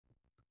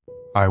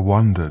I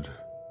wandered,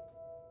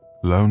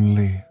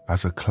 lonely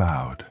as a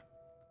cloud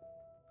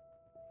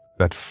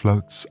that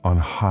floats on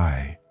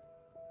high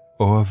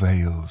o'er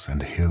vales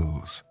and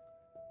hills,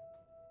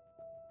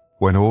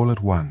 when all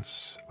at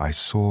once I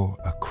saw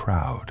a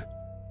crowd,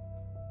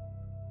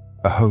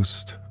 a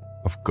host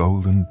of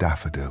golden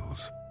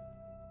daffodils.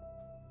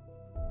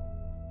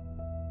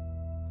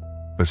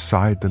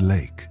 Beside the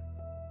lake,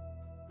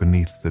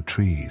 beneath the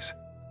trees,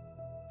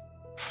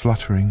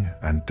 fluttering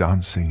and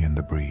dancing in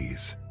the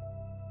breeze,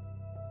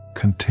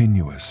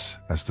 continuous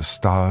as the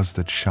stars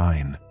that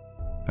shine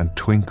and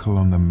twinkle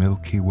on the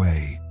Milky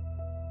Way,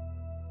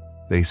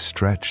 they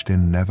stretched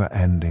in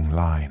never-ending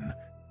line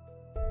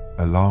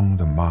along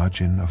the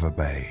margin of a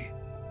bay.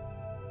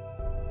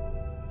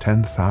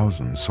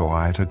 10,000 saw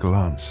I at a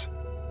glance,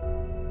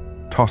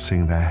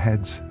 tossing their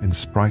heads in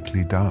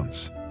sprightly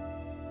dance.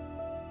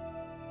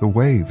 The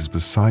waves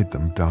beside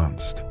them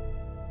danced,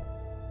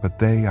 but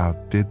they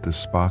outdid the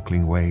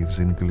sparkling waves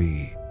in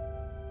glee.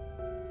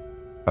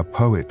 A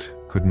poet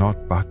could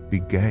not but be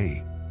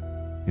gay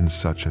in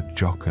such a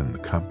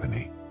jocund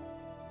company.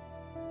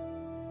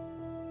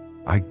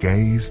 I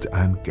gazed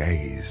and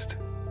gazed,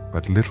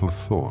 but little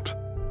thought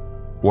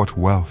what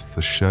wealth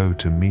the show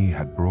to me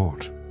had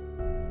brought.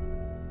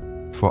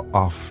 For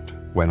oft,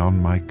 when on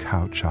my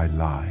couch I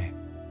lie,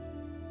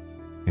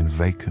 in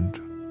vacant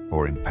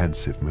or in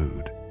pensive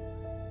mood,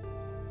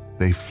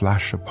 they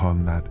flash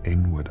upon that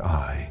inward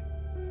eye,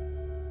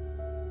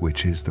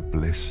 which is the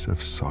bliss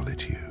of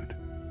solitude.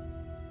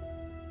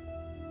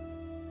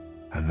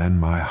 And then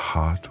my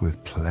heart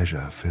with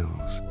pleasure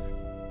fills,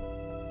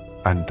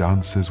 and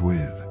dances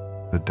with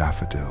the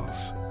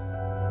daffodils.